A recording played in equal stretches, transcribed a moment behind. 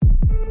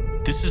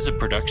This is a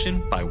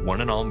production by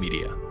One and All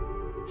Media.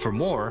 For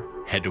more,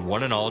 head to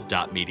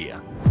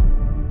oneandall.media.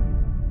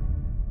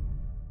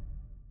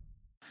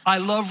 I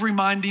love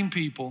reminding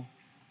people,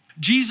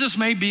 Jesus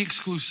may be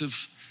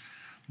exclusive,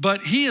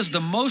 but he is the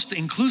most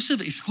inclusive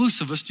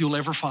exclusivist you'll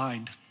ever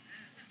find.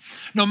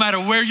 No matter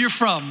where you're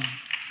from,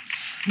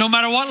 no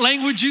matter what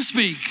language you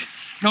speak,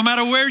 no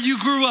matter where you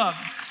grew up,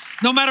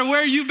 no matter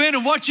where you've been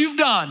and what you've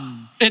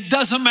done, it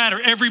doesn't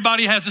matter.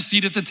 Everybody has a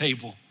seat at the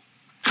table.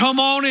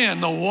 Come on in,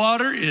 the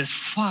water is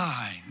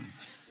fine.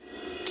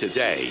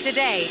 Today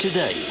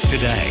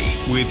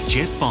with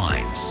Jeff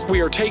Vines, We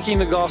are taking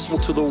the gospel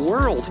to the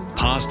world.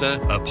 pastor,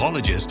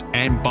 apologist,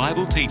 and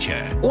Bible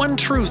teacher. One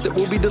truth that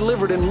will be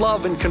delivered in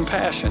love and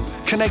compassion,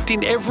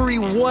 connecting every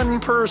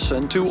one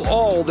person to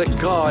all that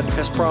God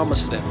has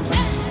promised them.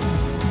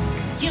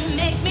 You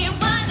make me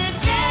wanna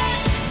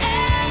dance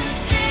and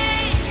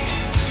sing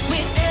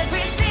with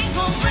every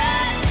single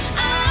breath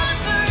I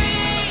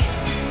breathe.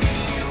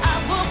 I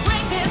will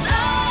bring this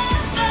offering.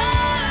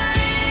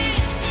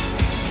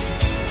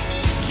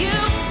 You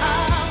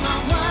are my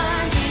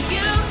wonder,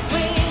 you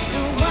with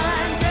the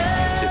wonder.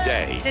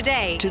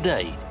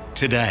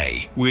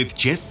 Today with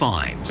Jeff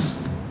Vines.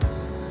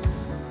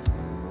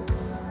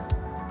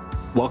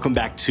 Welcome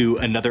back to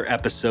another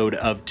episode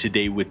of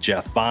Today with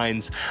Jeff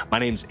Vines. My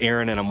name's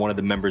Aaron, and I'm one of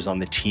the members on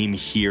the team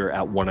here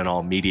at One and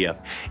All Media.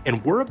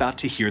 And we're about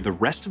to hear the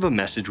rest of a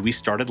message we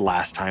started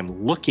last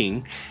time,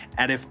 looking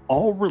at if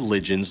all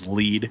religions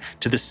lead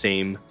to the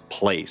same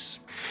place.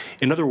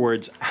 In other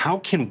words, how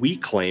can we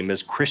claim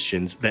as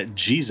Christians that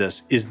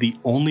Jesus is the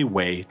only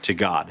way to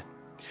God?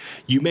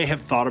 You may have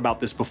thought about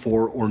this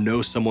before or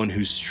know someone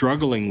who's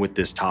struggling with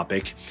this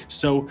topic,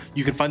 so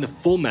you can find the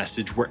full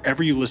message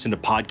wherever you listen to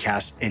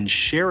podcasts and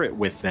share it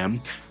with them.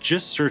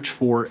 Just search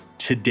for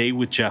Today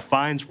with Jeff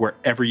Vines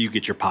wherever you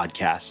get your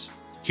podcasts.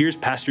 Here's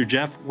Pastor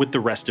Jeff with the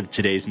rest of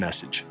today's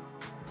message.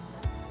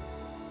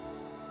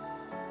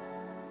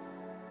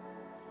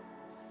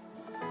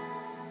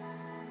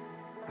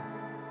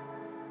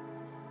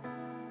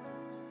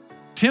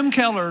 Tim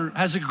Keller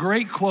has a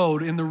great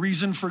quote in The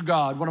Reason for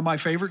God, one of my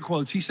favorite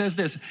quotes. He says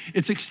this,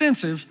 it's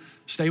extensive,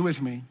 stay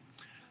with me.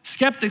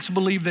 Skeptics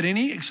believe that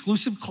any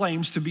exclusive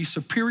claims to be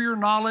superior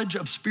knowledge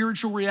of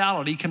spiritual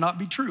reality cannot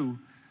be true.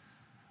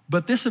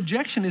 But this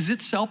objection is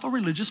itself a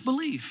religious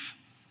belief.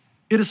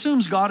 It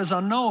assumes God is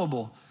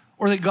unknowable,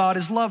 or that God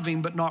is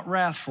loving but not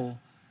wrathful,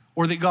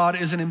 or that God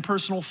is an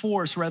impersonal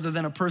force rather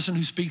than a person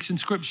who speaks in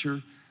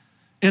Scripture.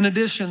 In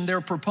addition,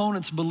 their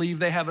proponents believe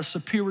they have a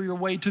superior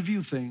way to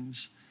view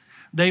things.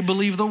 They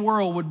believe the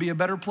world would be a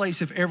better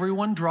place if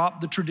everyone dropped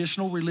the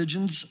traditional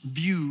religion's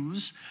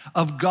views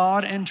of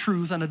God and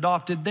truth and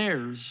adopted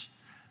theirs.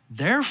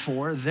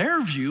 Therefore,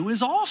 their view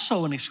is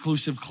also an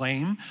exclusive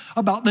claim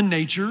about the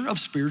nature of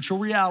spiritual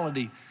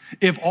reality.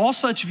 If all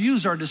such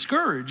views are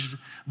discouraged,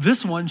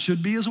 this one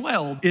should be as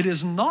well. It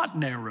is not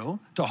narrow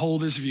to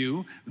hold this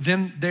view,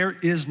 then there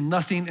is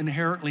nothing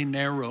inherently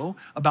narrow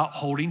about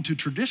holding to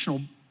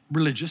traditional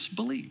religious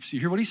beliefs. You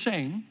hear what he's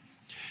saying?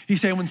 He's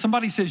saying when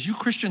somebody says you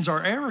Christians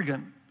are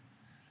arrogant,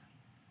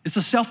 it's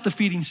a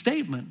self-defeating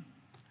statement,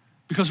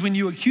 because when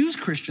you accuse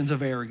Christians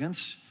of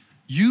arrogance,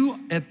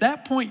 you at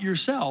that point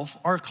yourself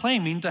are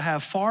claiming to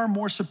have far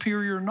more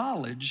superior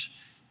knowledge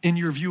in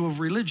your view of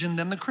religion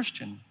than the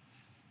Christian.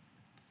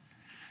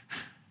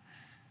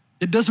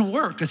 It doesn't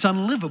work, it's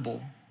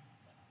unlivable.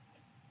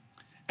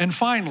 And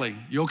finally,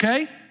 you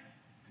okay?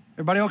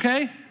 Everybody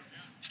okay?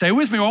 Stay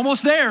with me, we're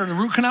almost there, the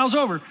root canal's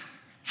over.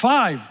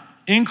 5,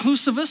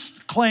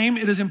 inclusivists claim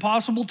it is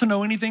impossible to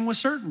know anything with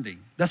certainty.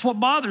 That's what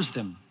bothers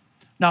them.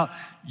 Now,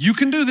 you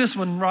can do this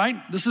one, right?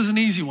 This is an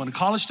easy one. A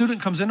college student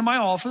comes into my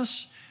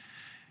office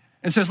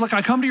and says, look,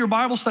 I come to your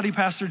Bible study,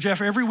 Pastor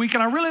Jeff, every week,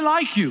 and I really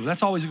like you.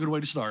 That's always a good way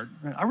to start.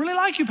 I really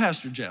like you,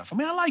 Pastor Jeff. I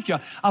mean, I like you.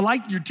 I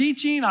like your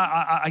teaching.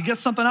 I get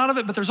something out of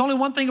it, but there's only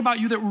one thing about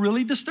you that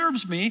really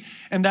disturbs me,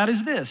 and that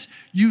is this.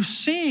 You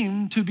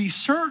seem to be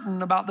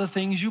certain about the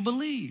things you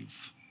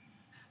believe.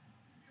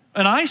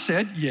 And I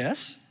said,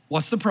 yes.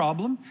 What's the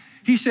problem?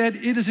 He said,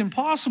 it is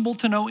impossible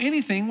to know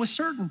anything with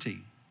certainty.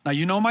 Now,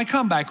 you know my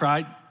comeback,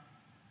 right?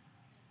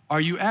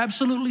 Are you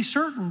absolutely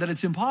certain that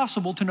it's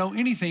impossible to know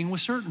anything with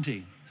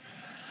certainty?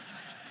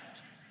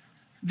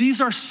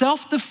 These are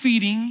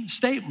self-defeating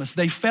statements.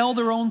 They fail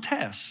their own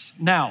tests.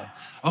 Now,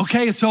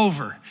 okay, it's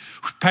over.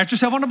 Pat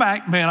yourself on the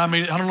back. Man,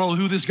 I don't know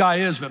who this guy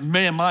is, but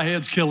man, my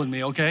head's killing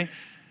me, okay?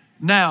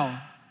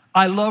 Now,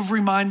 I love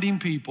reminding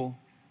people,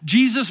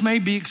 Jesus may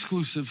be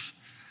exclusive,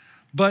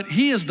 but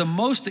he is the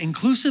most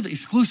inclusive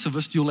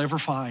exclusivist you'll ever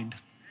find.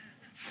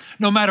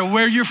 No matter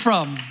where you're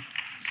from,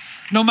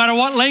 no matter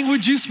what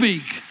language you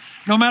speak,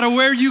 no matter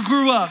where you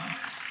grew up,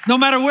 no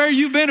matter where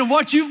you've been and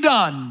what you've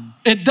done,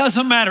 it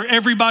doesn't matter.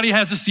 Everybody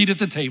has a seat at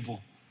the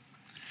table.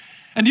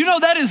 And you know,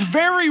 that is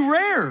very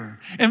rare.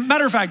 And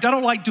matter of fact, I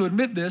don't like to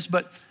admit this,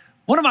 but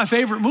one of my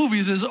favorite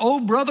movies is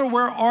Oh Brother,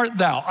 Where Art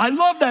Thou? I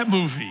love that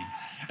movie.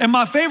 And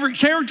my favorite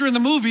character in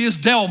the movie is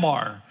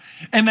Delmar.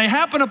 And they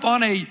happen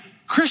upon a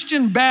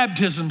Christian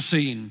baptism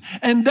scene,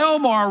 and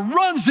Delmar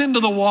runs into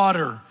the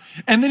water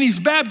And then he's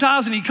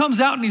baptized and he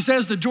comes out and he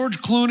says to George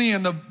Clooney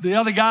and the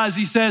other guys,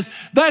 he says,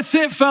 that's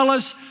it,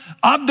 fellas.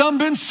 I've done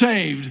been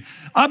saved.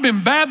 I've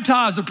been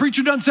baptized. The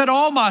preacher done said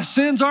all my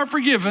sins are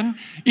forgiven.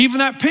 Even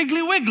that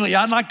Piggly Wiggly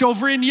I'd like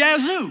over in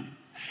Yazoo.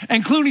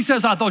 And Clooney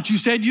says, I thought you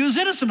said you was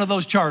innocent of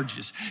those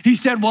charges. He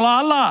said, well,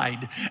 I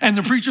lied. And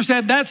the preacher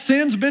said, that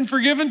sin's been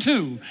forgiven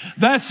too.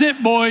 That's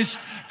it, boys.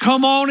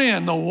 Come on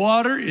in. The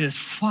water is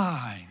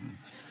fine.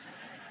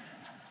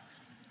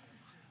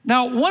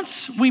 Now,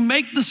 once we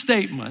make the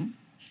statement,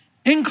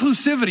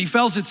 inclusivity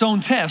fails its own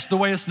test the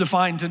way it's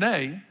defined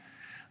today,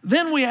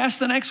 then we ask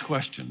the next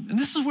question. And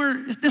this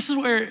is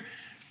where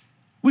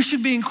we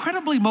should be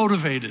incredibly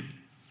motivated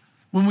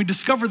when we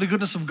discover the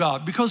goodness of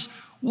God. Because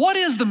what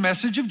is the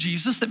message of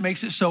Jesus that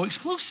makes it so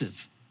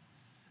exclusive?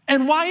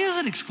 And why is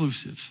it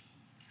exclusive?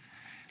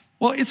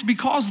 Well, it's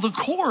because the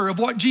core of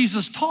what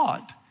Jesus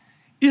taught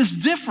is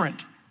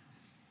different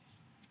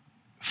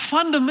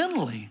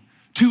fundamentally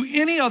to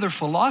any other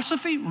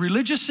philosophy,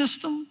 religious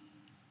system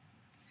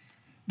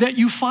that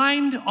you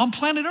find on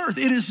planet Earth.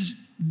 It is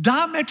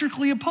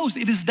diametrically opposed.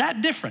 It is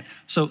that different.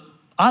 So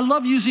I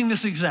love using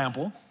this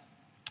example.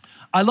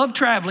 I love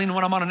traveling.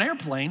 When I'm on an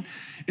airplane,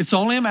 it's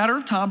only a matter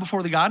of time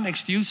before the guy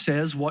next to you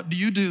says, what do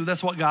you do?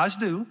 That's what guys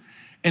do.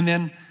 And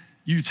then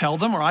you tell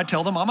them, or I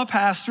tell them, I'm a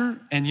pastor.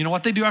 And you know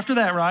what they do after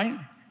that, right?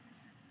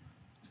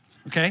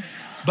 Okay.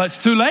 But it's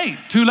too late.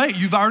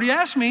 You've already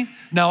asked me.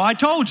 Now I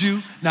told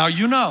you, now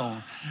you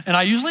know. And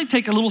I usually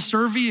take a little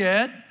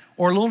serviette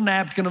or a little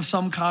napkin of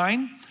some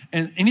kind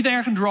and anything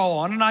I can draw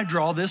on, and I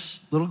draw this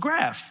little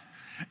graph.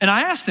 And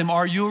I asked them,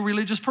 are you a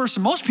religious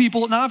person? Most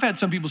people, now I've had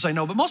some people say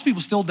no, but most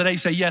people still today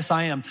say, yes,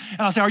 I am.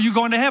 And I'll say, are you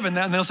going to heaven?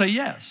 And they'll say,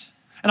 yes.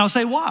 And I'll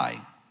say,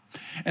 why?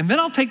 And then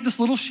I'll take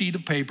this little sheet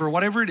of paper,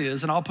 whatever it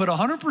is, and I'll put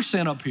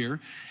 100% up here,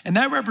 and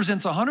that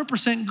represents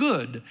 100%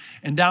 good.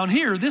 And down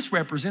here, this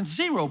represents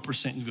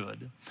 0%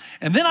 good.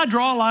 And then I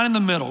draw a line in the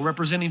middle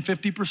representing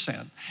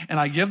 50%. And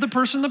I give the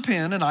person the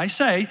pen, and I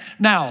say,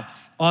 now,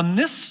 on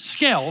this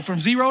scale from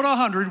 0 to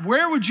 100,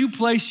 where would you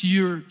place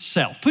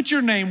yourself? Put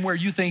your name where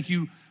you think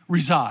you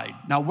reside.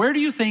 Now, where do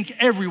you think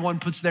everyone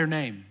puts their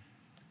name?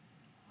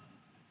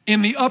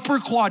 In the upper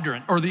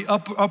quadrant or the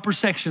upper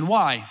section.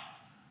 Why?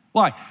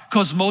 Why?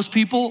 Because most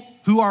people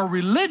who are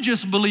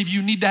religious believe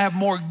you need to have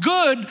more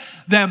good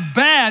than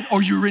bad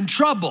or you're in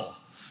trouble.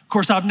 Of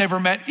course, I've never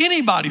met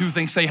anybody who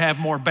thinks they have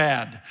more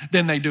bad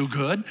than they do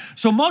good.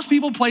 So most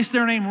people place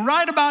their name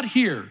right about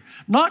here,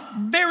 not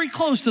very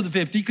close to the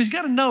 50, because you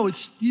got to know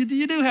you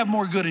do have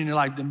more good in your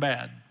life than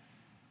bad.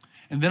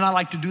 And then I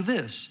like to do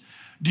this.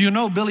 Do you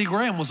know Billy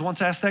Graham was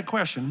once asked that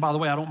question? By the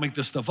way, I don't make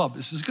this stuff up.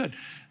 This is good.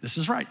 This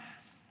is right.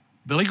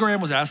 Billy Graham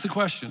was asked the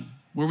question,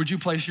 where would you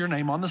place your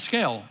name on the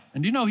scale?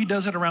 And do you know he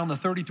does it around the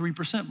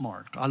 33%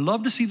 mark? I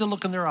love to see the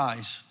look in their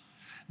eyes.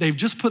 They've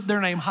just put their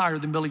name higher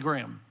than Billy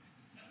Graham.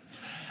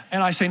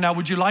 And I say, now,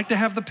 would you like to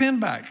have the pen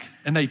back?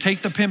 And they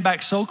take the pen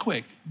back so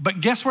quick.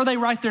 But guess where they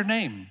write their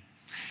name?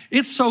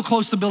 It's so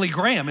close to Billy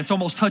Graham, it's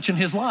almost touching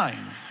his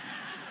line.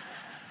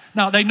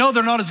 Now, they know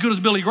they're not as good as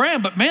Billy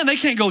Graham, but man, they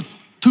can't go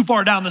too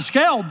far down the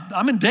scale.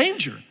 I'm in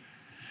danger.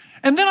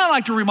 And then I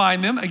like to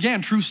remind them,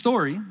 again, true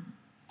story,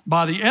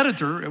 by the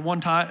editor at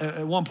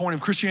one point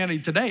of Christianity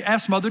Today,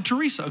 asked Mother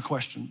Teresa a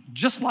question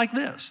just like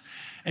this.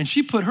 And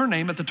she put her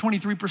name at the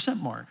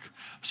 23% mark.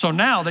 So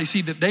now they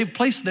see that they've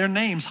placed their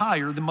names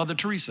higher than Mother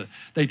Teresa.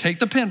 They take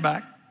the pen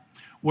back.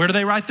 Where do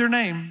they write their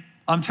name?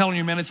 I'm telling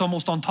you, man, it's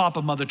almost on top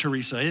of Mother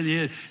Teresa.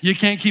 You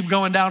can't keep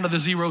going down to the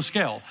 0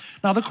 scale.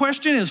 Now the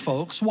question is,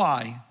 folks,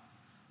 why?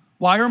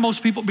 Why are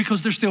most people?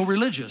 Because they're still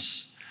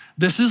religious.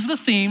 This is the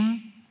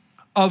theme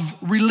of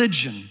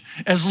religion.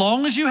 As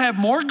long as you have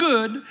more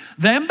good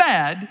than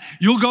bad,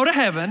 you'll go to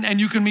heaven and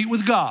you can meet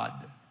with God.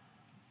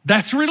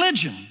 That's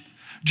religion.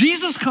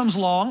 Jesus comes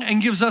along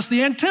and gives us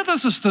the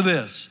antithesis to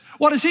this.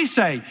 What does he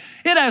say?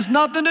 It has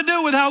nothing to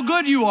do with how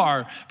good you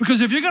are.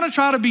 Because if you're going to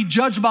try to be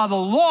judged by the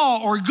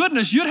law or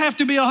goodness, you'd have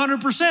to be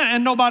 100%,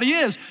 and nobody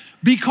is.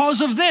 Because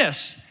of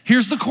this.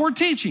 Here's the core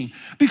teaching.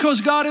 Because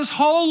God is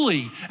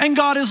holy and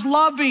God is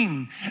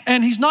loving.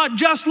 And he's not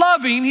just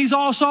loving, he's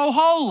also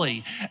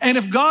holy. And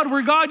if God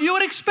were God, you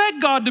would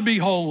expect God to be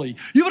holy.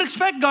 You would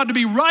expect God to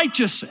be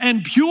righteous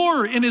and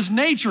pure in his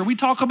nature. We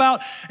talk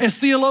about, as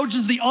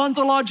theologians, the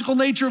ontological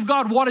nature of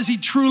God. What is he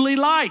truly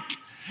like?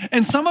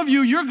 And some of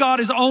you, your God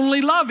is only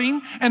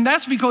loving, and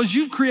that's because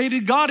you've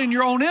created God in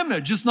your own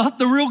image. It's not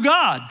the real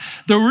God.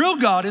 The real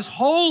God is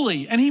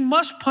holy, and he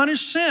must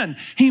punish sin.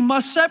 He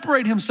must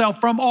separate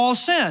himself from all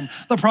sin.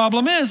 The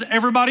problem is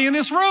everybody in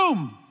this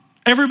room,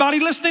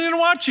 everybody listening and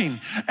watching,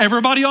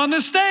 everybody on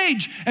this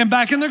stage and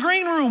back in the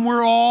green room,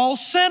 we're all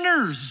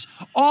sinners,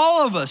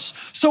 all of us.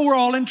 So we're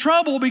all in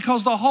trouble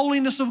because the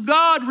holiness of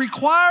God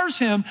requires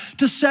him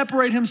to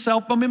separate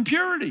himself from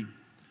impurity.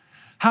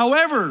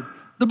 However,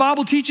 the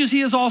Bible teaches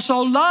he is also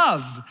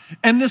love.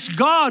 And this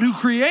God who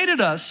created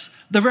us,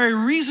 the very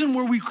reason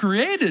where we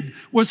created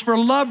was for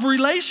love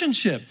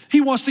relationship.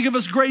 He wants to give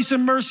us grace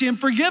and mercy and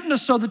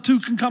forgiveness so the two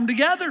can come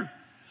together.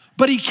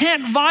 But he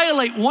can't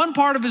violate one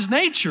part of his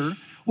nature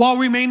while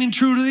remaining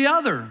true to the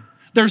other.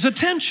 There's a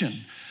tension.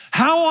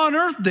 How on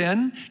earth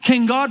then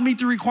can God meet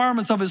the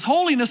requirements of his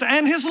holiness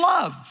and his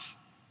love?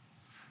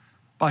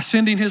 By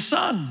sending his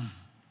son.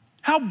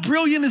 How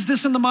brilliant is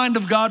this in the mind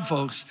of God,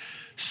 folks?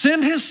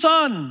 Send his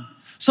son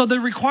so the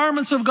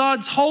requirements of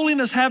God's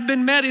holiness have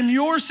been met and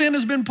your sin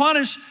has been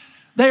punished.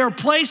 They are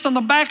placed on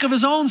the back of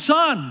his own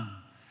son.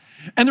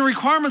 And the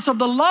requirements of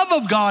the love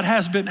of God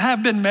have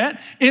been met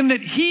in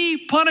that he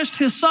punished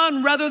his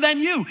son rather than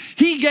you.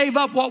 He gave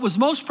up what was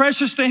most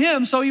precious to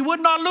him so he would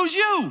not lose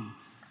you.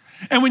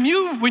 And when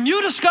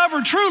you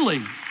discover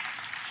truly,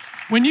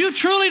 when you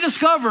truly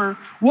discover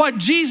what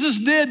Jesus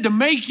did to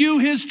make you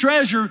his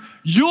treasure,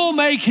 you'll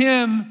make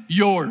him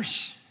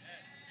yours.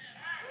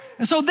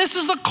 And so this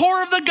is the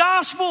core of the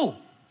gospel.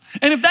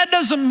 And if that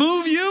doesn't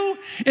move you,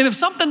 and if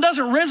something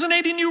doesn't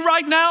resonate in you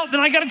right now,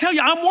 then I gotta tell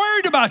you, I'm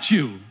worried about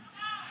you.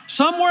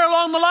 Somewhere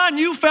along the line,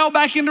 you fell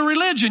back into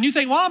religion. You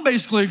think, well, I'm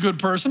basically a good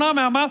person.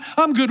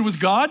 I'm good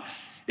with God.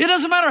 It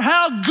doesn't matter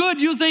how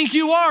good you think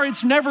you are.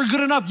 It's never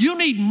good enough. You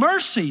need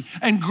mercy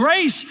and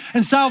grace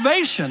and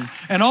salvation,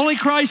 and only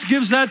Christ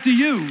gives that to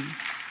you.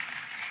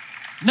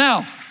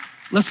 Now,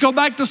 let's go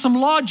back to some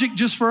logic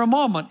just for a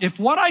moment. If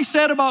what I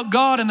said about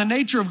God and the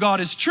nature of God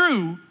is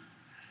true,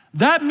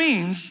 that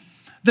means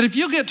that if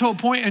you get to a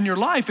point in your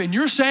life and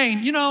you're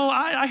saying, you know,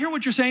 I hear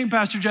what you're saying,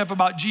 Pastor Jeff,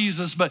 about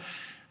Jesus, but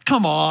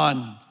come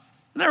on.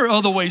 There are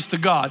other ways to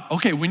God.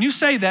 Okay, when you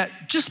say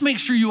that, just make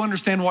sure you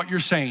understand what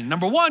you're saying.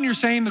 Number one, you're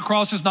saying the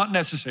cross is not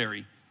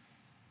necessary.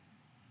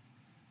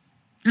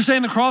 You're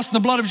saying the cross and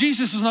the blood of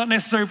Jesus is not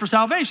necessary for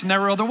salvation. There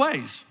are other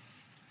ways.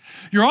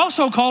 You're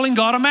also calling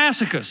God a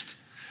masochist,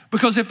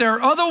 because if there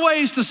are other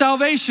ways to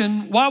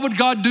salvation, why would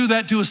God do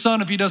that to his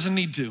son if he doesn't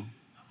need to?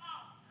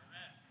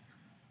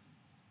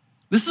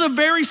 This is a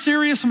very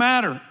serious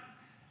matter,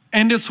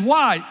 and it's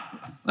why,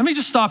 let me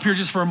just stop here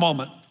just for a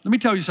moment. Let me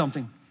tell you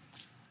something.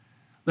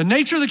 The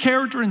nature, the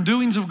character, and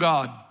doings of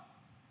God,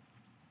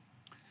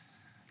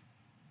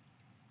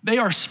 they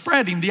are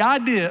spreading the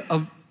idea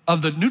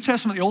of the New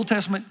Testament, the Old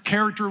Testament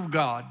character of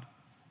God,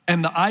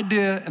 and the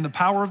idea and the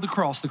power of the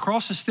cross. The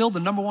cross is still the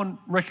number one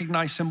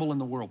recognized symbol in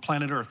the world,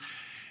 planet Earth.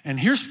 And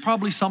here's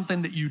probably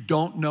something that you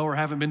don't know or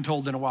haven't been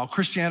told in a while.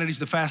 Christianity is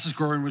the fastest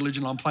growing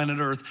religion on planet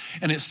Earth,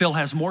 and it still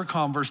has more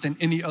converts than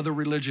any other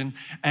religion.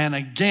 And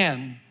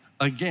again,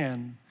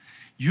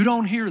 you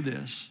don't hear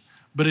this,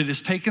 but it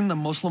has taken the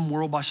Muslim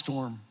world by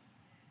storm.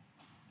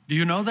 Do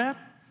you know that?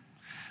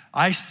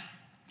 I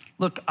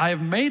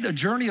have made a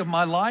journey of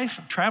my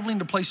life traveling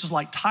to places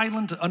like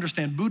Thailand to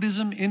understand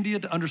Buddhism, India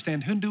to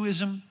understand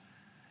Hinduism,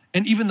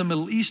 and even the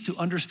Middle East to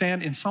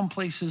understand, in some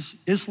places,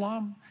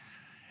 Islam.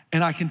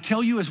 And I can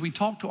tell you, as we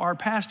talk to our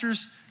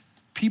pastors,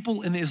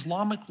 people in the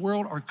Islamic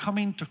world are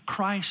coming to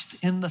Christ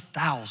in the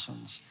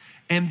thousands.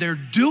 And they're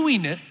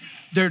doing it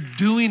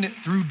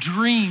through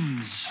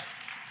dreams.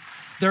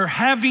 They're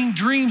having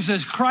dreams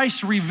as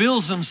Christ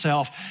reveals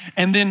himself.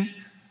 And then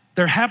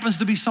there happens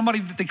to be somebody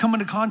that they come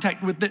into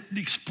contact with that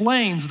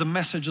explains the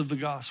message of the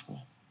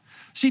gospel.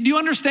 See, do you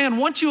understand?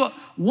 Once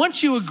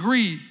you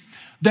agree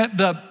that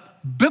the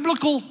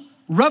biblical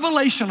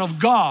revelation of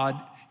God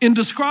in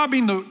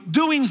describing the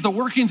doings, the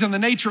workings, and the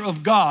nature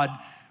of God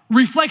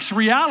reflects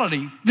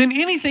reality, then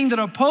anything that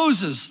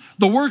opposes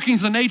the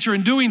workings, the nature,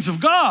 and doings of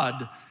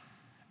God,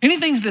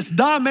 anything that's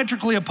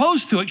diametrically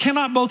opposed to it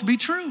cannot both be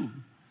true.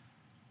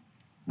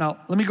 Now,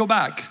 let me go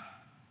back.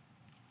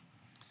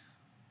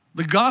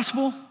 The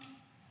gospel,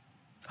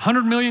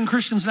 100 million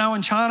Christians now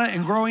in China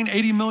and growing,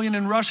 80 million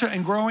in Russia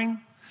and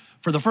growing.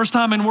 For the first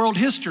time in world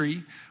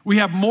history, we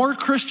have more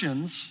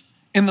Christians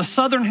in the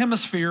southern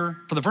hemisphere,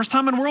 for the first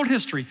time in world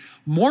history,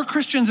 more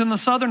Christians in the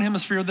southern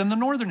hemisphere than the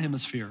northern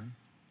hemisphere.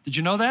 Did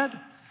you know that?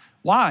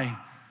 Why?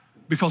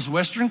 Because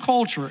Western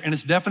culture and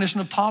its definition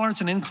of tolerance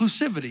and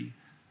inclusivity,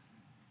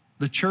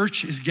 the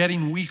church is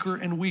getting weaker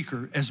and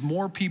weaker as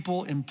more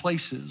people in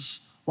places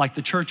like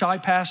the church I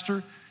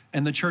pastor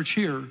and the church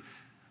here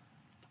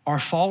are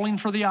falling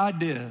for the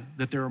idea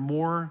that there are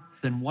more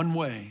than one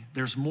way.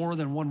 There's more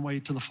than one way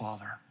to the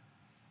Father.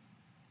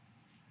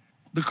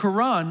 The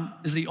Quran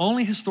is the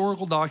only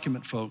historical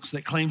document, folks,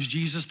 that claims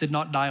Jesus did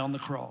not die on the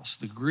cross.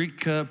 The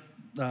Greek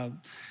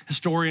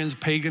historians,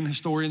 pagan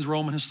historians,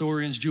 Roman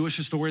historians, Jewish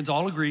historians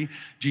all agree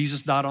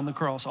Jesus died on the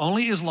cross.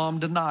 Only Islam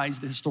denies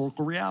the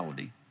historical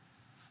reality.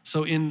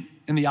 So in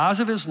the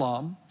eyes of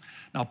Islam,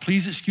 now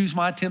please excuse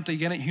my attempt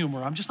again at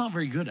humor. I'm just not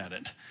very good at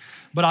it.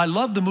 But I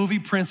love the movie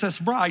Princess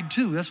Bride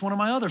too. That's one of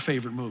my other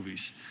favorite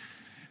movies.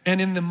 And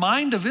in the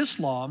mind of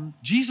Islam,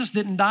 Jesus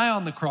didn't die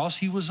on the cross.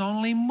 He was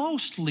only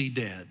mostly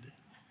dead.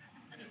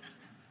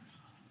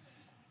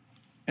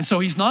 And so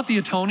he's not the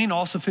atoning,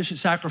 all-sufficient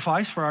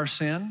sacrifice for our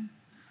sin.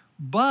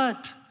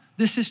 But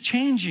this is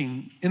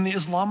changing in the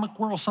Islamic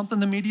world, something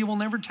the media will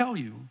never tell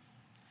you.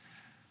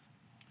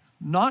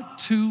 Not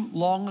too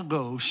long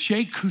ago,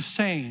 Sheikh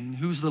Hussein,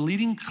 who's the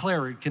leading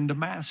cleric in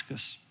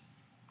Damascus,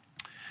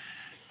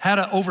 had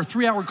an over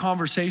 3-hour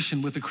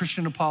conversation with a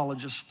Christian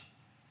apologist.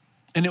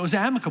 And it was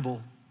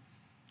amicable.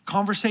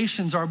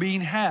 Conversations are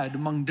being had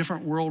among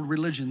different world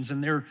religions,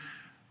 and they're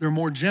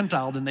more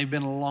Gentile than they've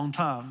been in a long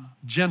time.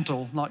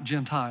 Gentle, not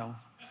Gentile.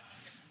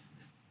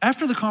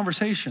 After the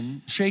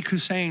conversation, Sheikh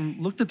Hussein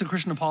looked at the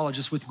Christian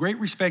apologist with great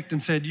respect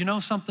and said, you know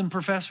something,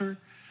 Professor?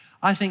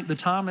 I think the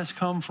time has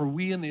come for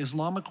we in the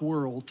Islamic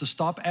world to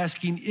stop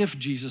asking if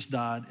Jesus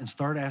died and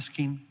start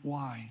asking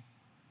why.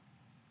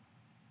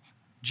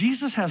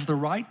 Jesus has the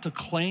right to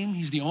claim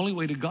he's the only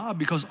way to God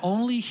because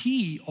only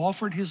he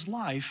offered his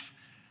life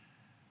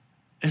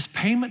as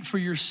payment for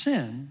your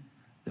sin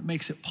that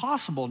makes it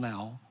possible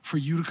now for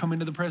you to come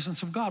into the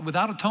presence of God.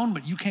 Without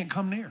atonement, you can't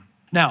come near.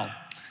 Now,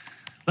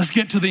 let's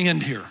get to the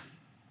end here.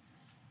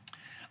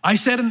 I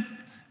said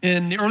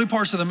in the early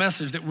parts of the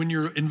message that when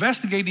you're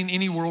investigating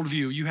any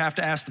worldview, you have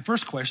to ask the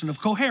first question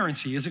of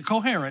coherency. Is it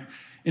coherent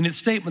in its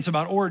statements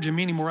about origin,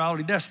 meaning,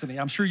 morality, destiny?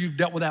 I'm sure you've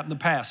dealt with that in the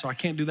past, so I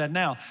can't do that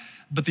now.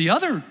 But the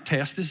other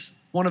test is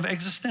one of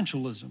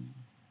existentialism.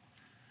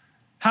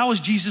 How is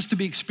Jesus to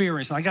be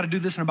experienced? And I got to do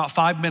this in about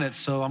 5 minutes,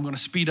 so I'm going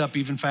to speed up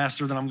even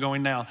faster than I'm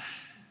going now.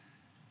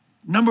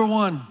 Number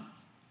one,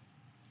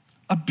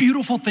 a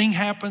beautiful thing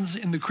happens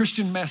in the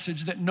Christian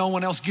message that no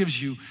one else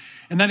gives you,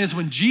 and that is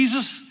when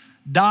Jesus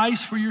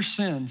dies for your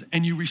sins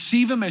and you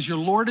receive him as your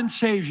Lord and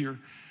Savior,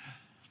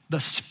 the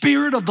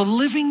Spirit of the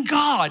living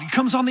God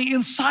comes on the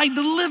inside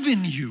to live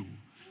in you.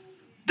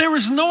 There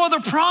is no other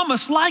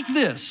promise like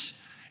this.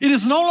 It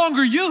is no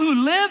longer you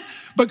who live,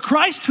 but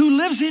Christ who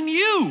lives in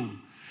you.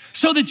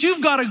 So that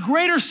you've got a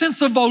greater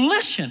sense of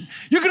volition.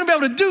 You're gonna be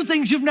able to do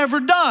things you've never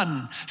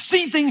done,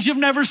 see things you've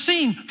never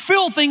seen,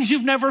 feel things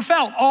you've never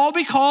felt, all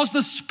because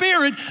the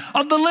Spirit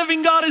of the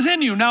living God is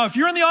in you. Now, if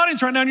you're in the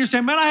audience right now and you're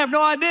saying, man, I have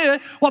no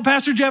idea what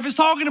Pastor Jeff is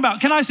talking about.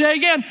 Can I say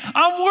again,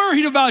 I'm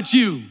worried about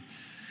you.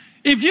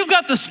 If you've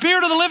got the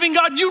Spirit of the living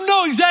God, you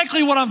know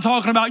exactly what I'm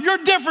talking about. You're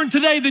different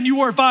today than you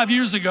were 5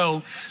 years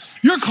ago.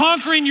 You're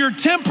conquering your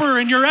temper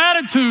and your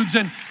attitudes,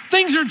 and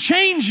things are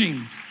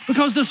changing.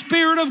 Because the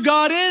Spirit of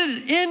God is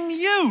in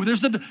you.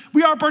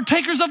 We are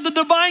partakers of the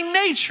divine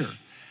nature.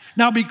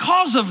 Now,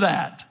 because of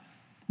that,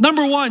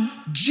 number one,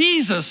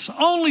 Jesus,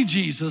 only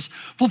Jesus,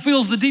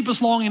 fulfills the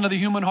deepest longing of the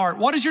human heart.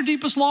 What is your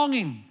deepest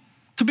longing?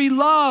 To be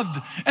loved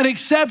and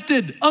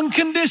accepted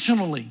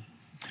unconditionally.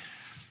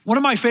 One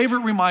of my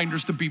favorite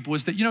reminders to people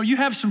is that, you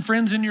have some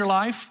friends in your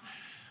life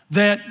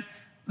that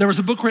there was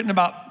a book written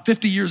about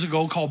 50 years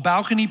ago called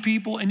Balcony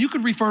People, and you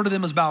could refer to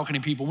them as balcony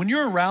people. When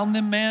you're around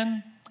them,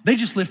 man, they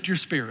just lift your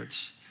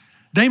spirits.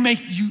 They make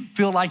you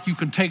feel like you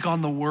can take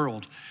on the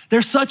world.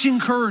 They're such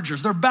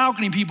encouragers. They're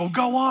balcony people.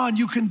 Go on,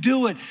 you can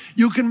do it.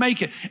 You can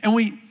make it. And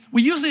we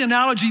use the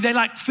analogy, they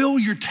like fill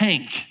your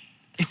tank.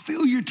 They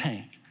fill your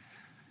tank.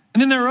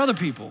 And then there are other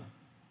people.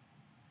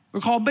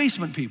 They're called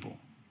basement people.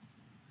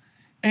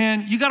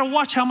 And you gotta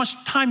watch how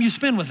much time you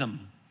spend with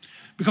them.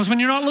 Because when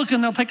you're not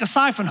looking, they'll take a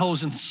siphon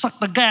hose and suck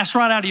the gas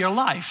right out of your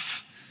life.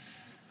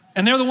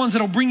 And they're the ones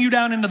that'll bring you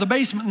down into the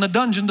basement and the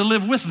dungeon to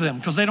live with them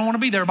because they don't want to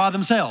be there by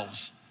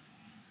themselves.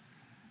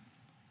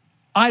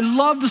 I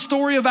love the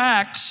story of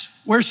Acts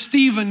where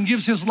Stephen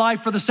gives his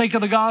life for the sake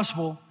of the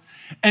gospel.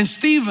 And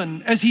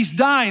Stephen, as he's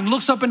dying,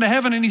 looks up into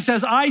heaven and he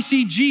says, I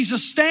see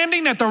Jesus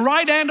standing at the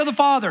right hand of the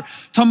Father.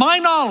 To my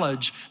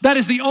knowledge, that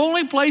is the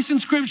only place in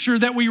Scripture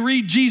that we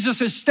read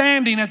Jesus is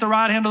standing at the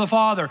right hand of the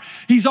Father.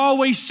 He's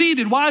always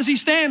seated. Why is he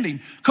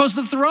standing? Because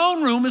the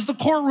throne room is the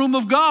courtroom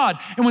of God.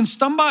 And when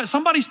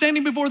somebody's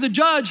standing before the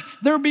judge,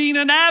 they're being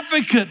an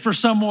advocate for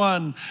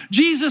someone.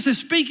 Jesus is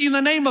speaking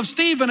the name of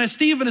Stephen as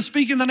Stephen is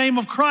speaking the name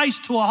of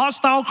Christ to a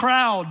hostile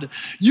crowd.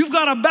 You've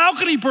got a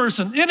balcony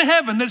person in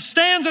heaven that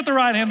stands at the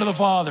right hand of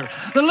the Father,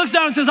 that looks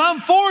down and says,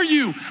 I'm for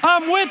you,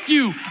 I'm with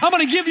you, I'm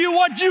gonna give you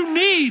what you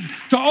need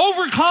to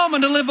overcome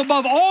and to live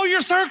above all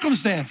your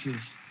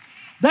circumstances.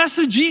 That's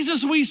the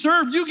Jesus we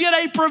serve. You get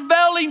a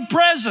prevailing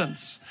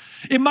presence.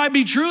 It might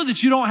be true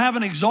that you don't have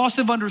an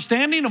exhaustive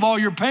understanding of all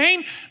your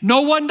pain.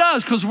 No one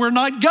does because we're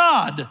not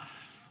God.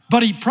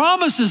 But he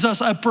promises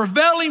us a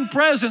prevailing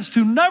presence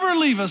to never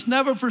leave us,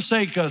 never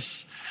forsake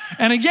us.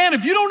 And again,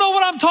 if you don't know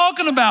what I'm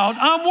talking about,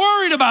 I'm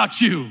worried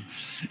about you.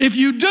 If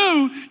you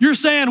do, you're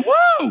saying,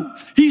 whoa,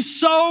 he's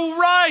so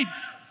right.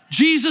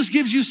 Jesus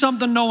gives you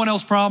something no one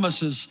else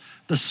promises.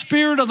 The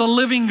Spirit of the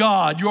living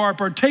God. You are a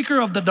partaker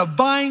of the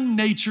divine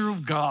nature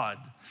of God.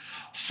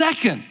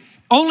 Second,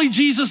 only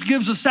Jesus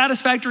gives a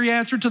satisfactory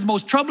answer to the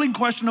most troubling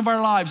question of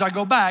our lives. I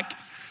go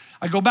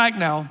back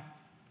now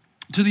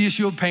to the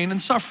issue of pain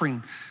and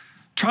suffering.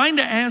 Trying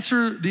to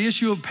answer the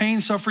issue of pain,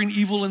 suffering,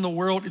 evil in the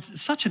world,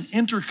 it's such an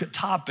intricate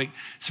topic.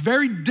 It's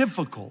very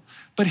difficult.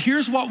 But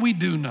here's what we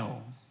do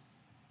know.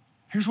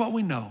 Here's what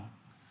we know.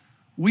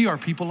 We are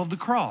people of the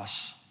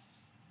cross,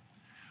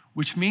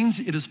 which means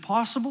it is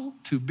possible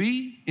to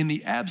be in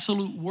the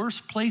absolute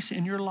worst place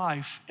in your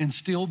life and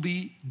still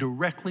be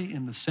directly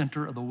in the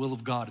center of the will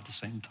of God at the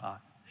same time.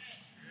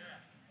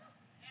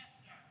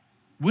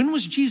 When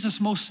was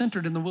Jesus most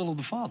centered in the will of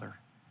the Father?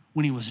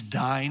 When he was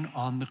dying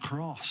on the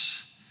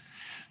cross.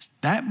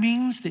 That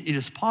means that it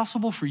is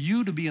possible for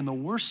you to be in the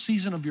worst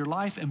season of your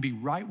life and be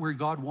right where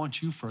God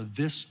wants you for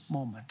this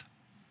moment.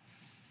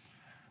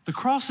 The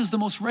cross is the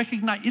most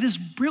recognized. It is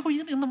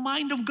brilliant in the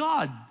mind of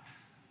God.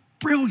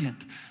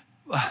 Brilliant.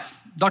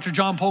 Dr.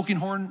 John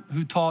Polkinghorne,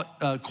 who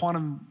taught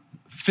quantum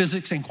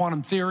physics and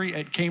quantum theory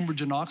at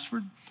Cambridge and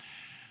Oxford.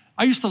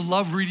 I used to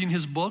love reading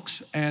his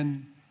books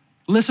and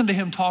listen to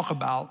him talk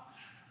about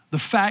the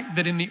fact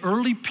that in the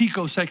early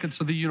picoseconds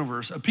of the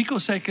universe, a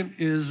picosecond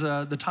is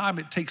the time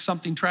it takes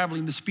something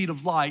traveling the speed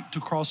of light to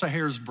cross a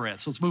hair's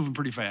breadth, so it's moving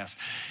pretty fast.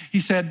 He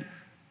said,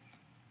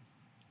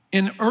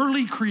 in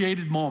early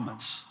created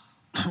moments,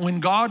 when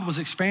God was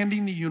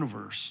expanding the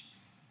universe,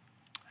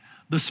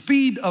 the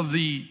speed of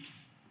the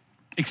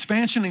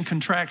expansion and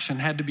contraction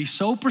had to be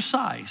so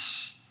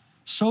precise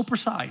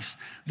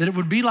that it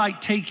would be like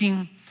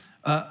taking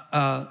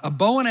a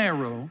bow and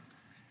arrow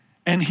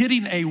and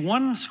hitting a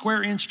 1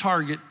 square inch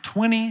target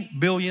 20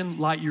 billion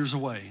light years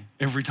away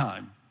every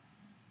time.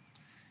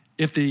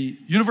 If the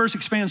universe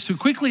expands too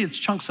quickly, it's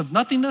chunks of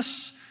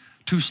nothingness.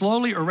 Too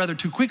slowly, or rather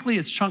too quickly,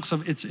 it's chunks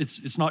of,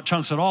 it's not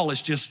chunks at all,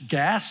 it's just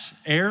gas,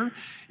 air.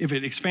 If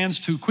it expands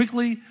too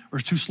quickly or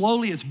too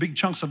slowly, it's big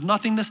chunks of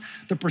nothingness.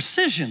 The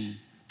precision,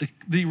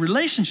 the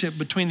relationship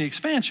between the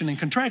expansion and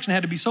contraction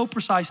had to be so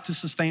precise to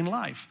sustain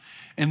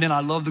life. And then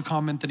I love the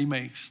comment that he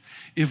makes.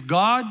 If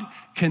God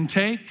can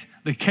take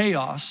the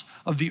chaos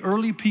of the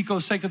early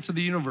picoseconds of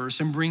the universe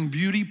and bring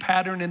beauty,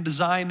 pattern, and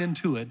design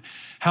into it,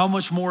 how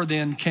much more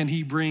then can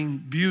he bring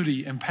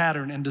beauty and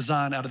pattern and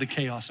design out of the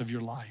chaos of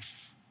your life?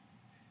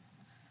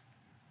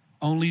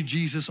 Only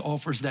Jesus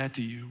offers that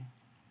to you.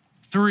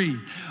 3,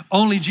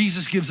 only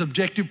Jesus gives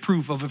objective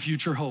proof of a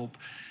future hope.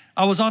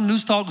 I was on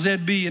Newstalk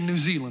ZB in New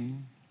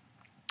Zealand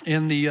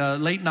in the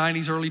late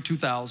 90s, early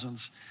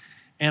 2000s.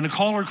 And a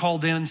caller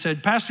called in and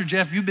said, Pastor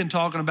Jeff, you've been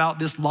talking about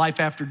this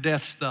life after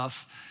death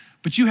stuff,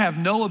 but you have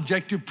no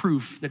objective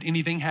proof that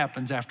anything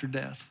happens after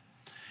death.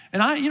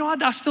 And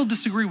I still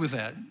disagree with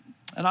that.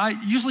 And I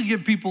usually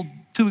give people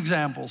 2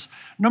 examples.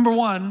 Number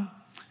 1,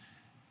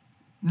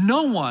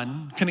 no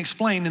one can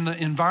explain in the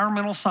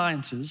environmental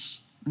sciences,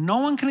 no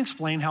one can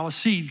explain how a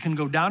seed can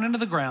go down into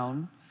the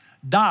ground,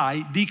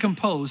 die,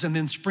 decompose, and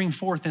then spring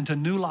forth into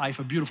new life,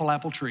 a beautiful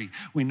apple tree.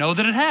 We know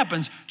that it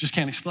happens, just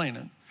can't explain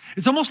it.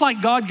 It's almost like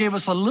God gave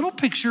us a little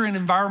picture in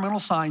environmental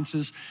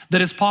sciences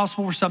that it's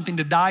possible for something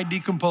to die,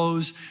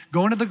 decompose,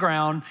 go into the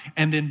ground,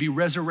 and then be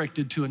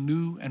resurrected to a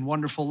new and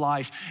wonderful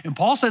life. And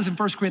Paul says in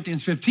 1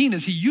 Corinthians 15,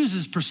 as he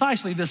uses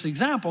precisely this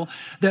example,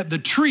 that the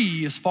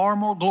tree is far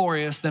more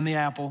glorious than the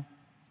apple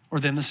or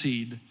than the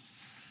seed.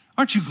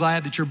 Aren't you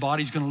glad that your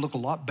body's gonna look a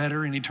lot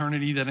better in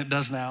eternity than it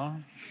does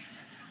now?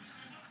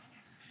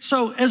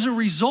 So as a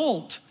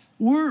result,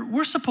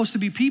 we're supposed to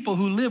be people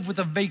who live with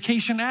a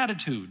vacation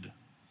attitude.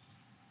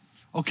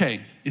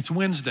 Okay, it's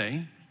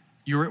Wednesday,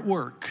 you're at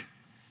work.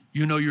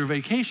 You know your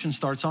vacation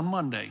starts on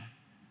Monday.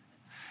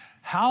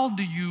 How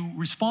do you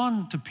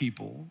respond to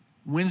people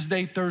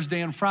Wednesday,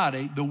 Thursday, and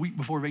Friday, the week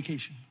before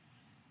vacation?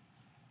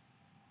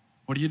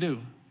 What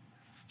do?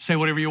 Say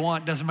whatever you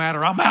want, doesn't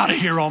matter. I'm out of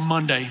here on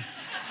Monday.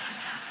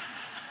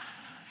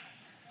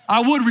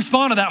 I would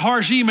respond to that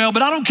harsh email,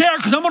 but I don't care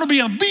because I'm gonna be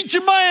on a beach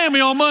in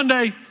Miami on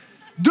Monday.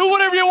 Do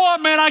whatever you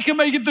want, man. I can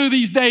make it through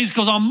these days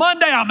because on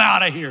Monday I'm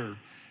out of here.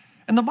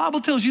 And the Bible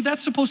tells you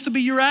that's supposed to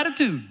be your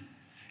attitude.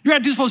 Your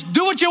attitude's supposed to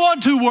do what you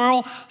want to,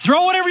 world.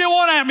 Throw whatever you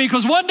want at me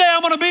because one day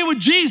I'm gonna be with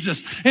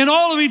Jesus in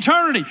all of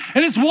eternity.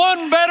 And it's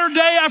one better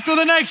day after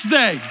the next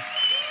day.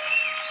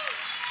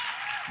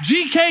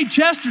 G.K.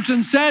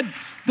 Chesterton said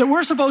that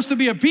we're supposed to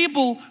be a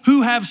people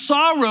who have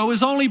sorrow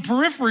is only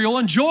peripheral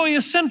and joy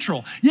is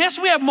central. Yes,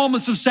 we have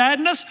moments of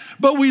sadness,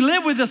 but we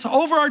live with this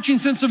overarching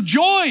sense of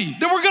joy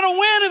that we're gonna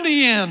win in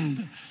the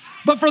end.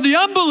 But for the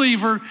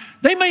unbeliever,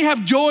 they may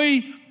have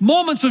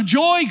moments of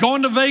joy,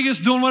 going to Vegas,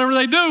 doing whatever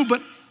they do,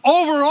 but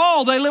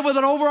overall, they live with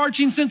an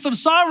overarching sense of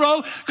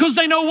sorrow because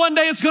they know one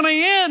day it's gonna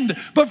end.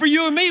 But for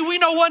you and me, we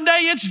know one day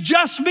it's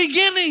just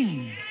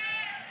beginning.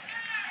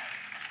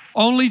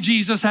 Only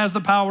Jesus has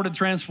the power to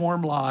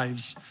transform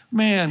lives.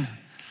 Man,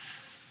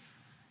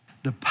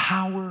 the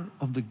power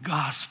of the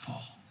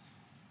gospel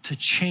to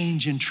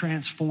change and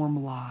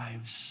transform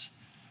lives,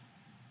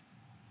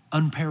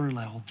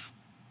 unparalleled.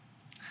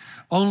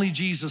 Only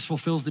Jesus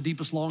fulfills the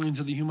deepest longings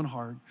of the human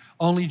heart.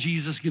 Only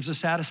Jesus gives a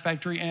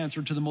satisfactory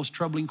answer to the most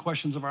troubling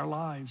questions of our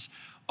lives.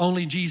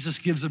 Only Jesus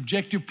gives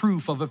objective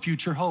proof of a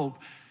future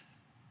hope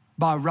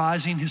by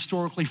rising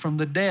historically from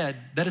the dead.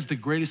 That is the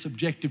greatest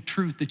objective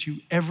truth that you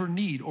ever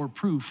need, or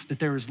proof that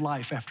there is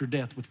life after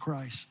death with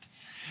Christ.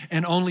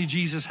 And only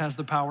Jesus has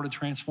the power to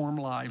transform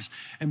lives.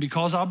 And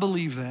because I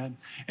believe that,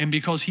 and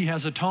because he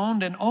has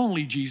atoned, and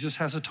only Jesus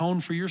has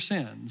atoned for your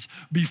sins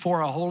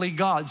before a holy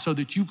God so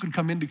that you could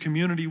come into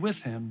community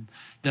with him,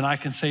 then I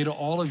can say to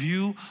all of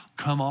you,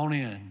 come on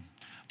in.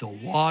 The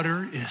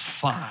water is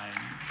fine.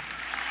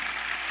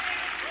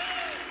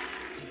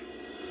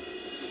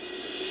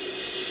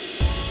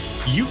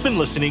 You've been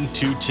listening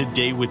to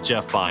Today with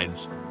Jeff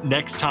Vines.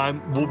 Next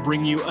time, we'll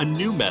bring you a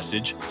new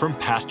message from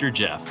Pastor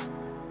Jeff.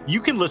 You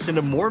can listen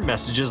to more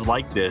messages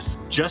like this.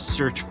 Just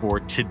search for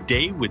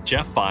Today with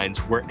Jeff Vines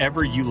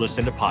wherever you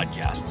listen to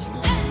podcasts.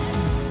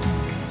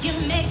 You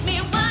make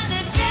me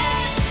wanna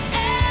dance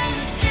and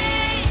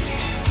sing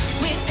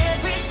with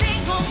every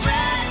single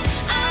breath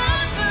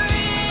I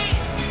breathe.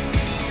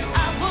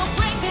 I will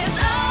bring this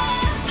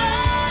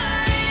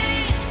offering.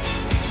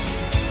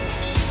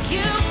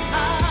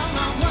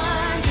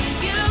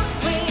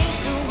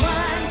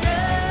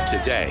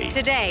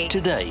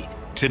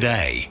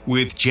 Today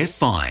with Jeff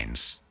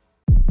Vines.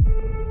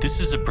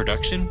 This is a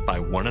production by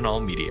One and All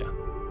Media.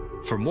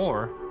 For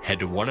more, head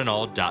to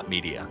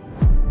oneandall.media.